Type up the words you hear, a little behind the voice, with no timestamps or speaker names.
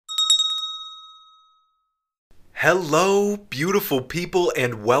Hello, beautiful people,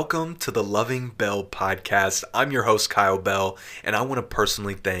 and welcome to the Loving Bell podcast. I'm your host, Kyle Bell, and I want to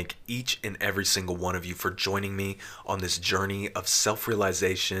personally thank each and every single one of you for joining me on this journey of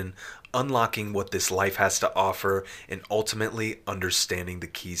self-realization, unlocking what this life has to offer, and ultimately understanding the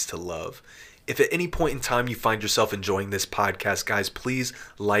keys to love. If at any point in time you find yourself enjoying this podcast, guys, please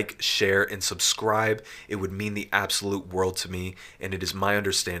like, share, and subscribe. It would mean the absolute world to me, and it is my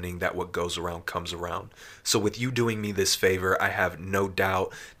understanding that what goes around comes around. So with you doing me this favor, I have no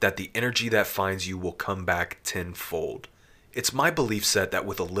doubt that the energy that finds you will come back tenfold. It's my belief set that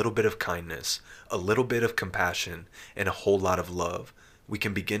with a little bit of kindness, a little bit of compassion, and a whole lot of love, we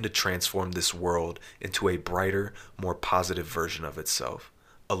can begin to transform this world into a brighter, more positive version of itself.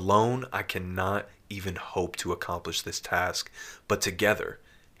 Alone, I cannot even hope to accomplish this task, but together,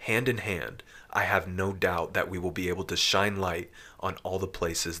 hand in hand, I have no doubt that we will be able to shine light on all the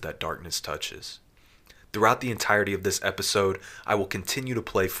places that darkness touches. Throughout the entirety of this episode, I will continue to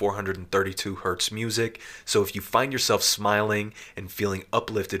play 432 Hertz music, so if you find yourself smiling and feeling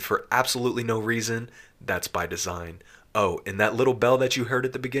uplifted for absolutely no reason, that's by design. Oh, and that little bell that you heard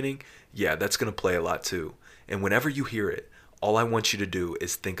at the beginning? Yeah, that's going to play a lot too. And whenever you hear it, all I want you to do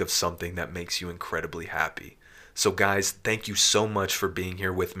is think of something that makes you incredibly happy. So guys, thank you so much for being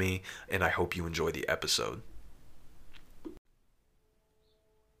here with me, and I hope you enjoy the episode.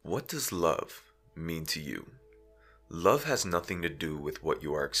 What does love mean to you? Love has nothing to do with what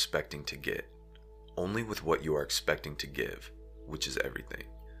you are expecting to get, only with what you are expecting to give, which is everything.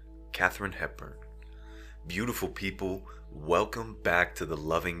 Katharine Hepburn. Beautiful people, welcome back to the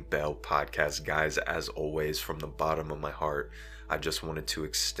Loving Bell podcast. Guys, as always, from the bottom of my heart, I just wanted to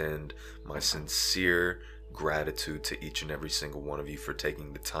extend my sincere gratitude to each and every single one of you for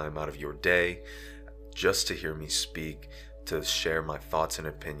taking the time out of your day just to hear me speak, to share my thoughts and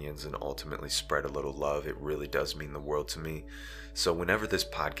opinions, and ultimately spread a little love. It really does mean the world to me. So whenever this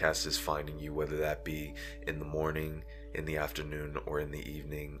podcast is finding you, whether that be in the morning, in the afternoon, or in the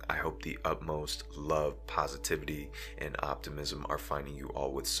evening, I hope the utmost love, positivity, and optimism are finding you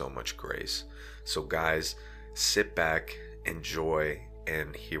all with so much grace. So guys, sit back, enjoy,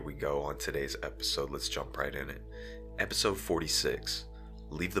 and here we go on today's episode. Let's jump right in it. Episode 46,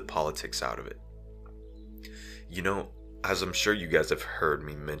 leave the politics out of it. You know, as I'm sure you guys have heard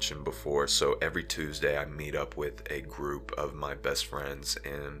me mention before, so every Tuesday I meet up with a group of my best friends,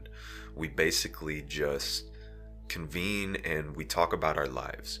 and we basically just convene and we talk about our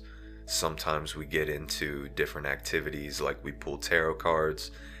lives. Sometimes we get into different activities, like we pull tarot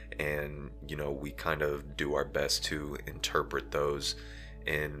cards, and we kind of do our best to interpret those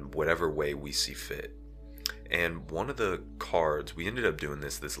in whatever way we see fit. And one of the cards, we ended up doing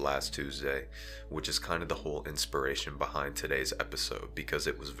this last Tuesday, which is kind of the whole inspiration behind today's episode, because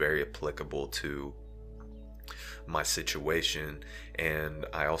it was very applicable to my situation, and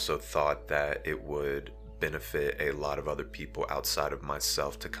I also thought that it would benefit a lot of other people outside of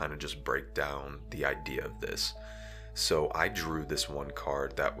myself to kind of just break down the idea of this. So I drew this one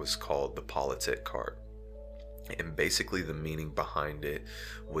card that was called the Politic card. And basically the meaning behind it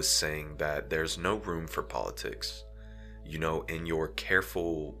was saying that there's no room for politics. In your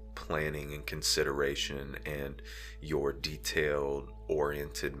careful planning and consideration and your detailed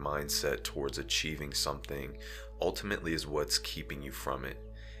oriented mindset towards achieving something ultimately is what's keeping you from it.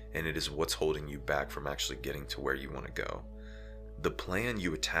 And it is what's holding you back from actually getting to where you want to go. The plan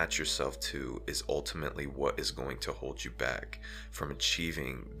you attach yourself to is ultimately what is going to hold you back from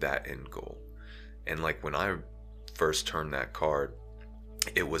achieving that end goal. And like when I first turned that card,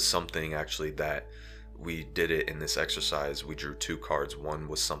 it was something actually that we did it in this exercise. We drew two cards. One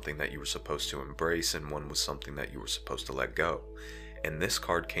was something that you were supposed to embrace, and one was something that you were supposed to let go. And this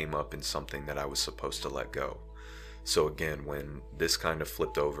card came up in something that I was supposed to let go. So again, when this kind of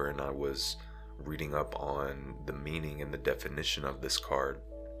flipped over and I was reading up on the meaning and the definition of this card,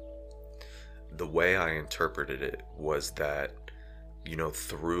 the way I interpreted it was that,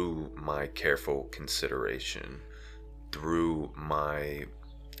 through my careful consideration, through my,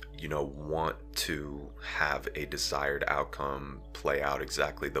 want to have a desired outcome play out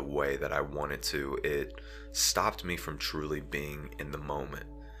exactly the way that I wanted to, it stopped me from truly being in the moment.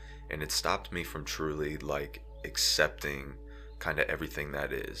 And it stopped me from truly accepting kind of everything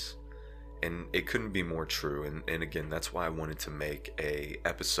that is. And it couldn't be more true. And again, that's why I wanted to make a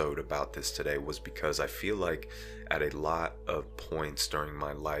episode about this today, was because I feel like at a lot of points during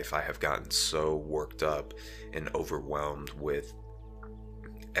my life, I have gotten so worked up and overwhelmed with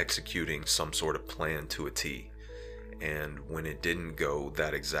executing some sort of plan to a T. And when it didn't go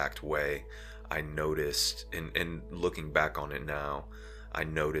that exact way, I noticed, and looking back on it now, I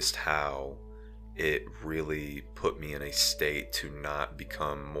noticed how it really put me in a state to not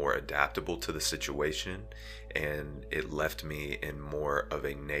become more adaptable to the situation, and it left me in more of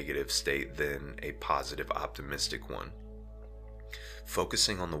a negative state than a positive, optimistic one.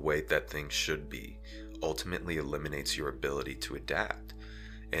 Focusing on the way that things should be ultimately eliminates your ability to adapt.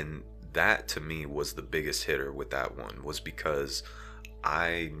 And that to me was the biggest hitter with that one, was because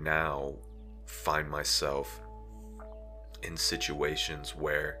I now find myself in situations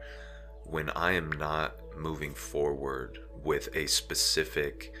where when I am not moving forward with a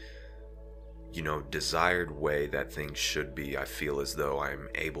specific, desired way that things should be, I feel as though I'm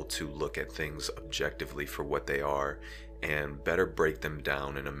able to look at things objectively for what they are and better break them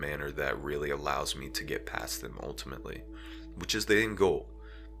down in a manner that really allows me to get past them ultimately, which is the end goal.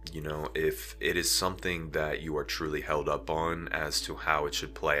 If it is something that you are truly held up on as to how it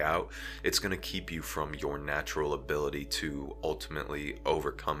should play out, it's going to keep you from your natural ability to ultimately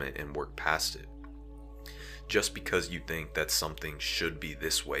overcome it and work past it. Just because you think that something should be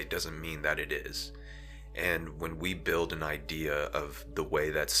this way doesn't mean that it is. And when we build an idea of the way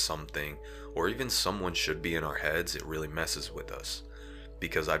that something or even someone should be in our heads, it really messes with us.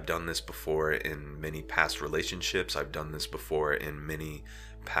 Because I've done this before in many past relationships, I've done this before in many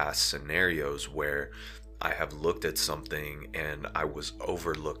past scenarios where I have looked at something and I was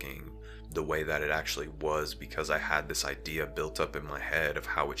overlooking the way that it actually was because I had this idea built up in my head of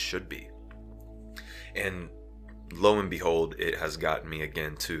how it should be. And lo and behold, it has gotten me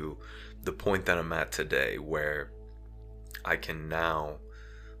again to the point that I'm at today, where I can now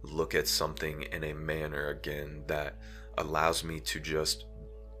look at something in a manner again that allows me to just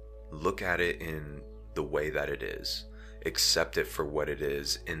look at it in the way that it is, accept it for what it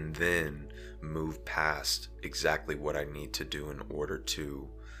is, and then move past exactly what I need to do in order to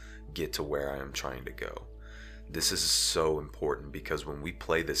get to where I am trying to go. This is so important because when we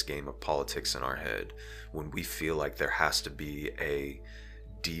play this game of politics in our head, when we feel like there has to be a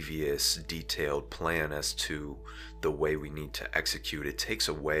devious, detailed plan as to the way we need to execute, it takes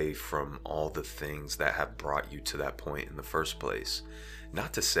away from all the things that have brought you to that point in the first place.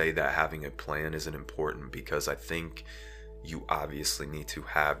 Not to say that having a plan isn't important, because I think you obviously need to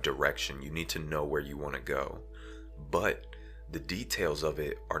have direction. You need to know where you want to go. But the details of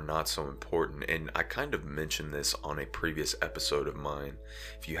it are not so important. And I kind of mentioned this on a previous episode of mine.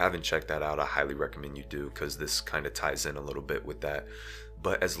 If you haven't checked that out, I highly recommend you do, because this kind of ties in a little bit with that.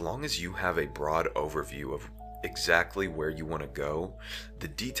 But as long as you have a broad overview of exactly where you want to go, the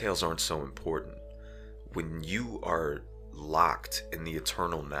details aren't so important. When you are locked in the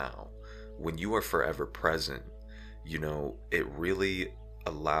eternal now, when you are forever present, it really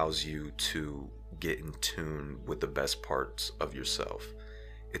allows you to get in tune with the best parts of yourself.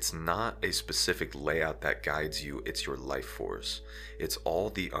 It's not a specific layout that guides you, it's your life force. It's all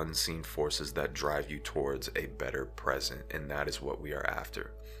the unseen forces that drive you towards a better present, and that is what we are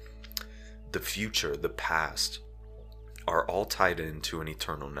after. The future, the past, are all tied into an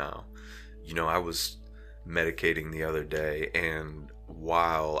eternal now. I was medicating the other day, and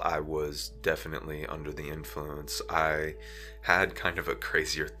while I was definitely under the influence, I had kind of a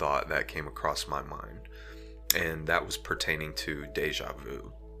crazier thought that came across my mind, and that was pertaining to deja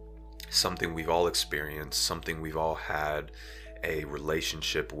vu. Something we've all experienced, something we've all had a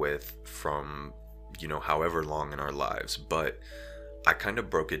relationship with from, however long in our lives. But I kind of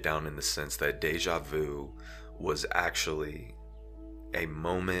broke it down in the sense that deja vu was actually a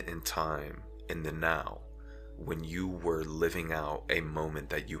moment in time in the now, when you were living out a moment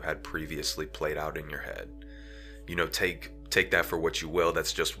that you had previously played out in your head. Take that for what you will.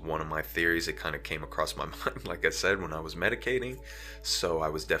 That's just one of my theories. It kind of came across my mind, like I said, when I was medicating. So I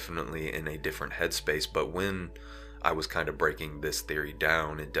was definitely in a different headspace. But when I was kind of breaking this theory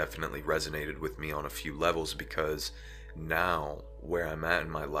down, it definitely resonated with me on a few levels, because now where I'm at in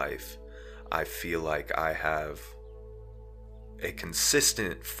my life, I feel like I have a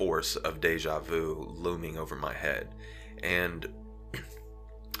consistent force of deja vu looming over my head. And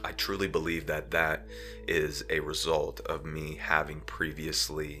I truly believe that that is a result of me having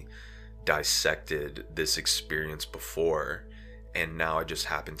previously dissected this experience before, and now I just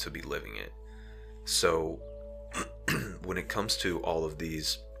happen to be living it. So when it comes to all of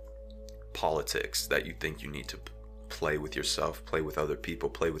these politics that you think you need to play with yourself, play with other people,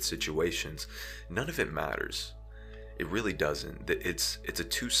 play with situations, none of it matters. It really doesn't. It's a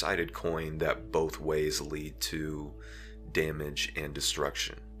two-sided coin that both ways lead to damage and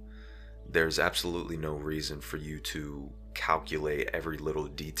destruction. There's absolutely no reason for you to calculate every little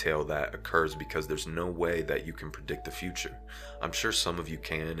detail that occurs, because there's no way that you can predict the future. I'm sure some of you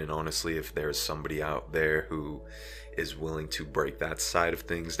can, and honestly, if there's somebody out there who is willing to break that side of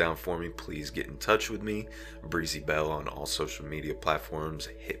things down for me, please get in touch with me. Breezy Bell on all social media platforms,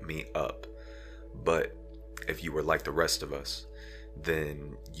 hit me up. But if you are like the rest of us,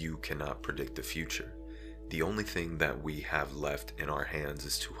 then you cannot predict the future. The only thing that we have left in our hands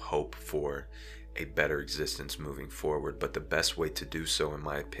is to hope for a better existence moving forward. But the best way to do so, in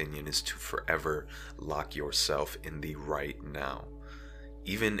my opinion, is to forever lock yourself in the right now.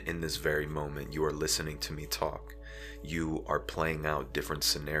 Even in this very moment, you are listening to me talk. You are playing out different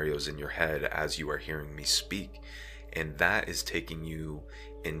scenarios in your head as you are hearing me speak. And that is taking you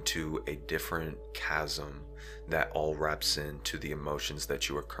into a different chasm that all wraps into the emotions that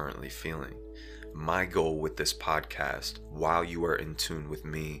you are currently feeling. My goal with this podcast, while you are in tune with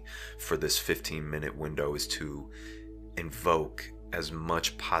me for this 15-minute window, is to invoke as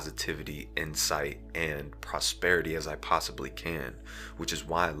much positivity, insight, and prosperity as I possibly can, which is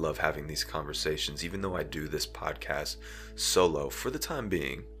why I love having these conversations. Even though I do this podcast solo for the time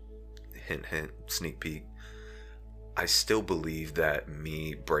being, hint, hint, sneak peek, I still believe that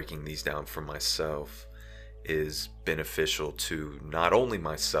me breaking these down for myself is beneficial to not only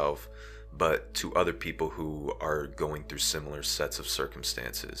myself, but to other people who are going through similar sets of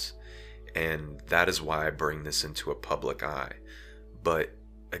circumstances. And that is why I bring this into a public eye. But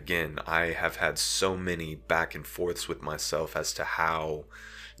again, I have had so many back and forths with myself as to how,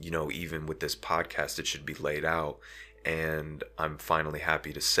 even with this podcast, it should be laid out. And I'm finally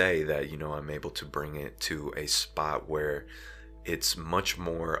happy to say that, I'm able to bring it to a spot where it's much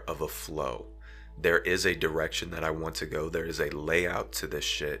more of a flow. There is a direction that I want to go. There is a layout to this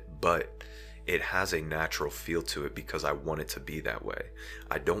shit, but it has a natural feel to it because I want it to be that way.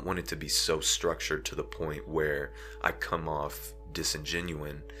 I don't want it to be so structured to the point where I come off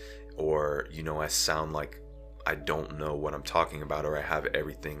disingenuous, or, I sound like I don't know what I'm talking about, or I have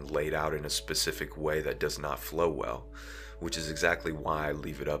everything laid out in a specific way that does not flow well, which is exactly why I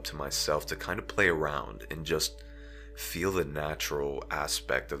leave it up to myself to kind of play around and just feel the natural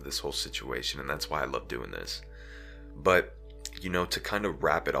aspect of this whole situation. And that's why I love doing this. But, to kind of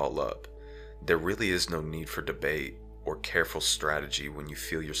wrap it all up, there really is no need for debate or careful strategy when you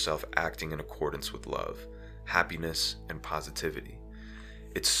feel yourself acting in accordance with love, happiness, and positivity.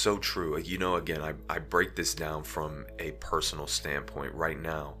 It's so true. Again, I break this down from a personal standpoint. Right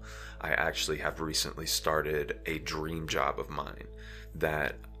now, I actually have recently started a dream job of mine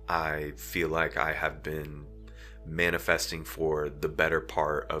that I feel like I have been manifesting for the better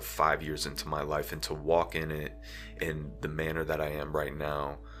part of 5 years into my life, and to walk in it in the manner that I am right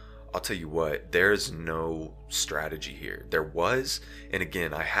now. I'll tell you what, there's no strategy here. There was, and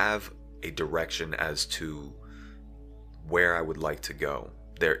again, I have a direction as to where I would like to go.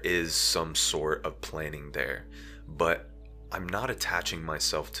 There is some sort of planning there, but I'm not attaching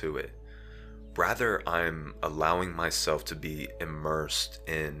myself to it. Rather, I'm allowing myself to be immersed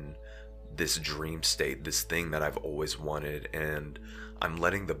in this dream state, this thing that I've always wanted, and I'm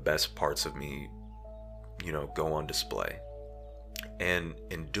letting the best parts of me, go on display. And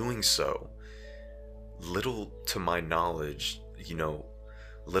in doing so, little to my knowledge,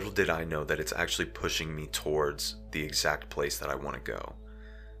 little did I know that it's actually pushing me towards the exact place that I want to go.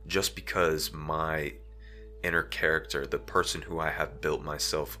 Just because my inner character, the person who I have built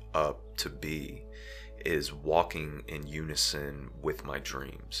myself up to be, is walking in unison with my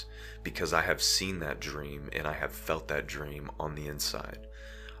dreams, because I have seen that dream and I have felt that dream on the inside.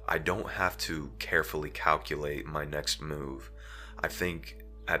 I don't have to carefully calculate my next move. I think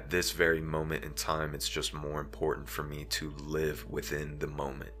at this very moment in time, it's just more important for me to live within the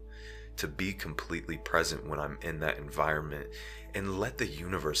moment, to be completely present when I'm in that environment, and let the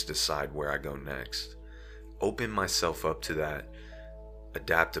universe decide where I go next. Open myself up to that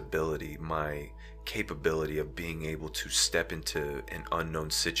adaptability, my capability of being able to step into an unknown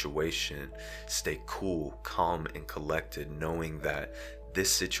situation, stay cool, calm, and collected, knowing that this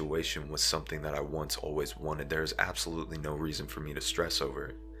situation was something that I once always wanted. There's absolutely no reason for me to stress over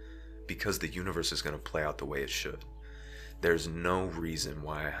it, because the universe is going to play out the way it should. There's no reason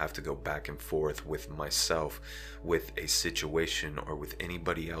why I have to go back and forth with myself, with a situation, or with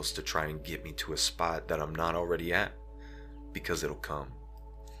anybody else to try and get me to a spot that I'm not already at, because it'll come.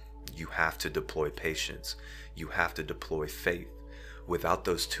 You have to deploy patience. You have to deploy faith. Without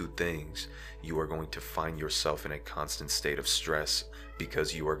those two things, you are going to find yourself in a constant state of stress,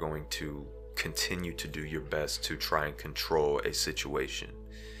 because you are going to continue to do your best to try and control a situation.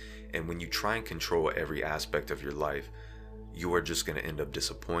 And when you try and control every aspect of your life, you are just going to end up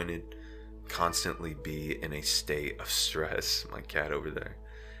disappointed, constantly be in a state of stress, my cat over there,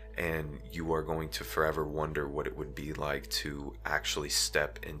 and you are going to forever wonder what it would be like to actually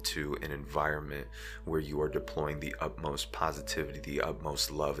step into an environment where you are deploying the utmost positivity, the utmost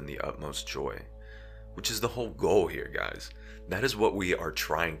love, and the utmost joy, which is the whole goal here, guys. That is what we are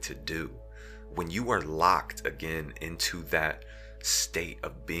trying to do. When you are locked again into that state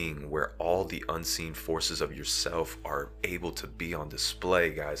of being where all the unseen forces of yourself are able to be on display,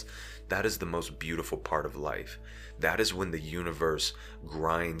 guys, that is the most beautiful part of life. That is when the universe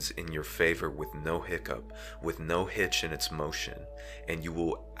grinds in your favor with no hiccup, with no hitch in its motion, and you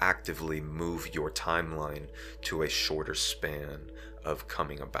will actively move your timeline to a shorter span of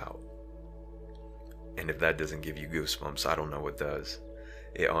coming about. And if that doesn't give you goosebumps, I don't know what does.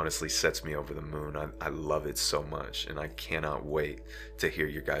 It honestly sets me over the moon. I love it so much, and I cannot wait to hear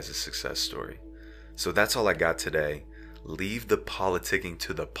your guys' success story. So that's all I got today. Leave the politicking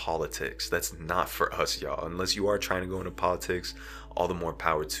to the politics. That's not for us, y'all. Unless you are trying to go into politics, all the more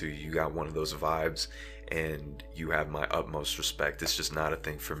power to you. You got one of those vibes, and you have my utmost respect. It's just not a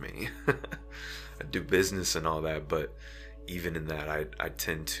thing for me. I do business and all that, but even in that, I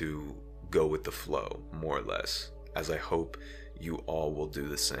tend to go with the flow, more or less, as I hope you all will do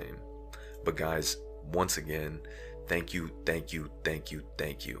the same. But guys, once again, thank you.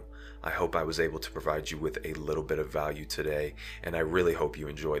 I hope I was able to provide you with a little bit of value today, and I really hope you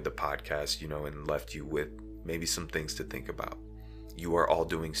enjoyed the podcast, and left you with maybe some things to think about. You are all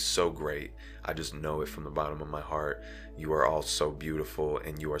doing so great. I just know it from the bottom of my heart. You are all so beautiful,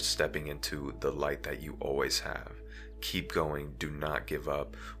 and you are stepping into the light that you always have. Keep going. Do not give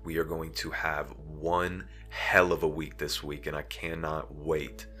up. We are going to have one hell of a week this week, and I cannot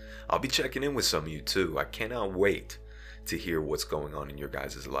wait. I'll be checking in with some of you too. I cannot wait to hear what's going on in your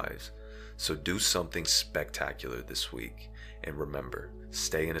guys' lives. So do something spectacular this week. And remember,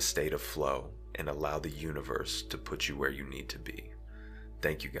 stay in a state of flow and allow the universe to put you where you need to be.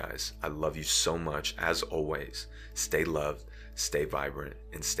 Thank you guys. I love you so much. As always, stay loved, stay vibrant,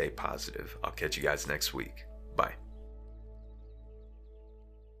 and stay positive. I'll catch you guys next week. Bye.